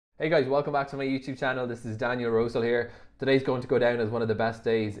Hey guys, welcome back to my YouTube channel. This is Daniel Rosehill here. Today's going to go down as one of the best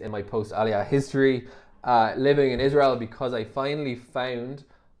days in my post-aliyah history living in Israel, because I finally found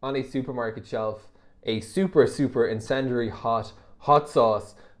on a supermarket shelf a super incendiary hot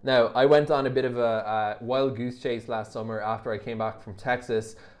sauce. Now, I went on a bit of a wild goose chase last summer after I came back from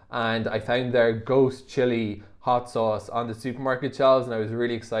Texas, and I found their ghost chili hot sauce on the supermarket shelves, and I was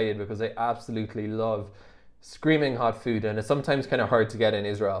really excited because I absolutely love screaming hot food, and it's sometimes kind of hard to get in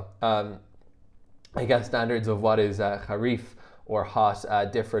Israel. I guess standards of what is harif or hot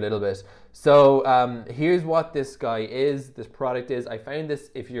differ a little bit. So here's what this product is. I found this,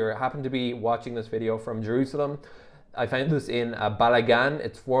 if you happen to be watching this video from Jerusalem, I found this in Balagan.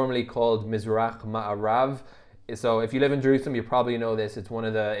 It's formerly called Mizrach Ma'arav. So if you live in Jerusalem, you probably know this. It's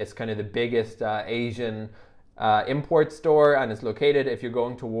kind of the biggest Asian import store, and it's located, if you're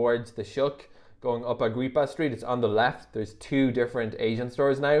going towards the Shuk, going up Agripas Street, it's on the left. There's two different Asian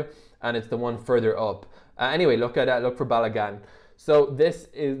stores now, and it's the one further up. Anyway, look for Balagan. So this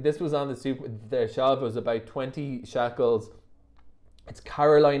was on the shelf. It was about 20 shekels. It's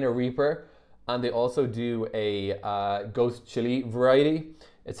Carolina Reaper, and they also do a ghost chili variety.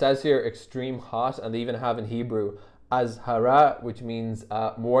 It says here extreme hot, and they even have in Hebrew azhara, which means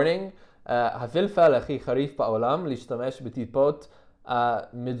warning. Hafilfel achi charif ba'olam lishtamesh b'tipot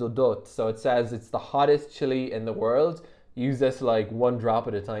midodot. So it says it's the hottest chili in the world. Use this like one drop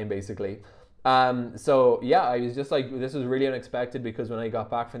at a time, basically. So yeah, I was just like, this was really unexpected, because when I got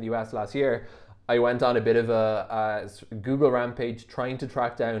back from the US last year, I went on a bit of a Google rampage trying to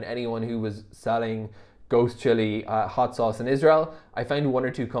track down anyone who was selling ghost chili hot sauce in Israel. I found one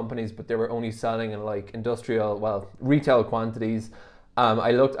or two companies, but they were only selling in like retail quantities.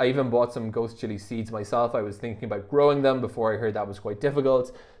 I even bought some ghost chili seeds myself. I was thinking about growing them before I heard that was quite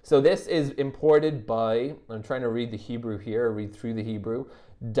difficult. So this is imported by, I'm trying to read the Hebrew here, read through the Hebrew,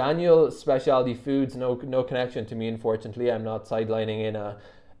 Daniel Specialty Foods. No connection to me, unfortunately. I'm not sidelining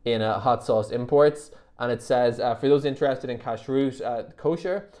in a hot sauce imports. And it says, for those interested in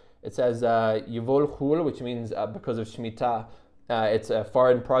kosher, it says Yivol Chul, which means because of Shemitah, it's a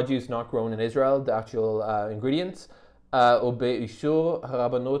foreign produce not grown in Israel, the actual ingredients. Ubeishur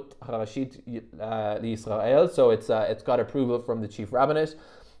Harabanut Harashit L'Yisrael, so it's got approval from the chief rabbinate,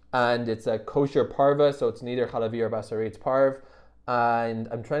 and it's a kosher parva, so it's neither halavi or basari, it's parv. And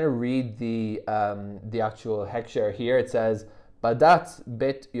I'm trying to read the actual hechsher here. It says Badat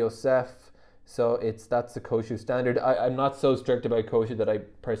Bet Yosef, so that's the kosher standard. I'm not so strict about kosher that I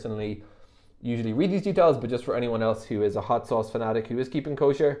personally usually read these details, but just for anyone else who is a hot sauce fanatic who is keeping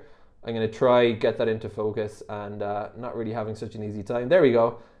kosher, I'm going to try get that into focus, and not really having such an easy time. There we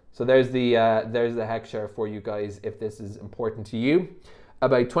go. So there's the hechsher for you guys if this is important to you.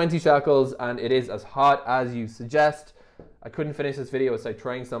 About 20 shekels, and it is as hot as you suggest. I couldn't finish this video without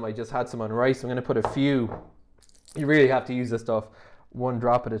trying some. I just had some on rice. I'm going to put a few. You really have to use this stuff one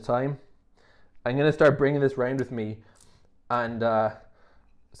drop at a time. I'm going to start bringing this round with me, and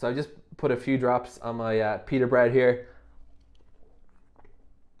so I just put a few drops on my pita bread here.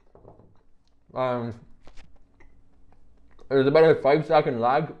 There's about a 5-second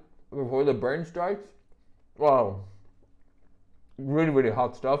lag before the burn starts. Wow, really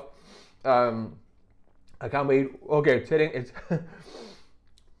hot stuff. I can't wait. Okay, it's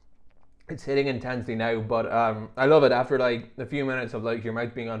it's hitting intensely now, but I love it. After like a few minutes of like your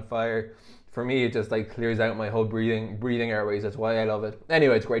mouth being on fire, for me it just like clears out my whole breathing airways. That's why I love it.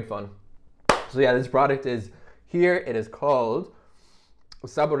 Anyway, it's great fun. So yeah, this product is here. It is called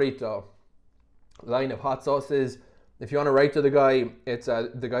Saborito, line of hot sauces. If you want to write to the guy, it's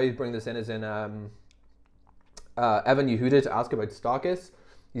the guy who's bringing this in is in Evan Yehuda, to ask about stockist.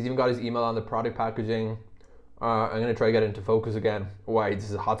 He's even got his email on the product packaging. I'm going to try to get into focus again. Wow, this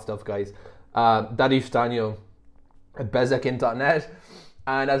is hot stuff, guys. Dadish Daniel at bezekin.net.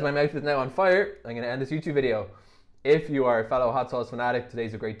 And as my mouth is now on fire, I'm going to end this YouTube video. If you are a fellow hot sauce fanatic,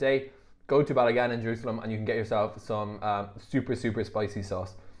 today's a great day. Go to Balagan in Jerusalem and you can get yourself some super spicy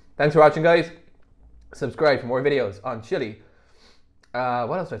sauce. Thanks for watching, guys. Subscribe for more videos on chili.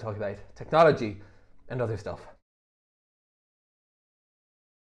 What else did I talk about? Technology and other stuff.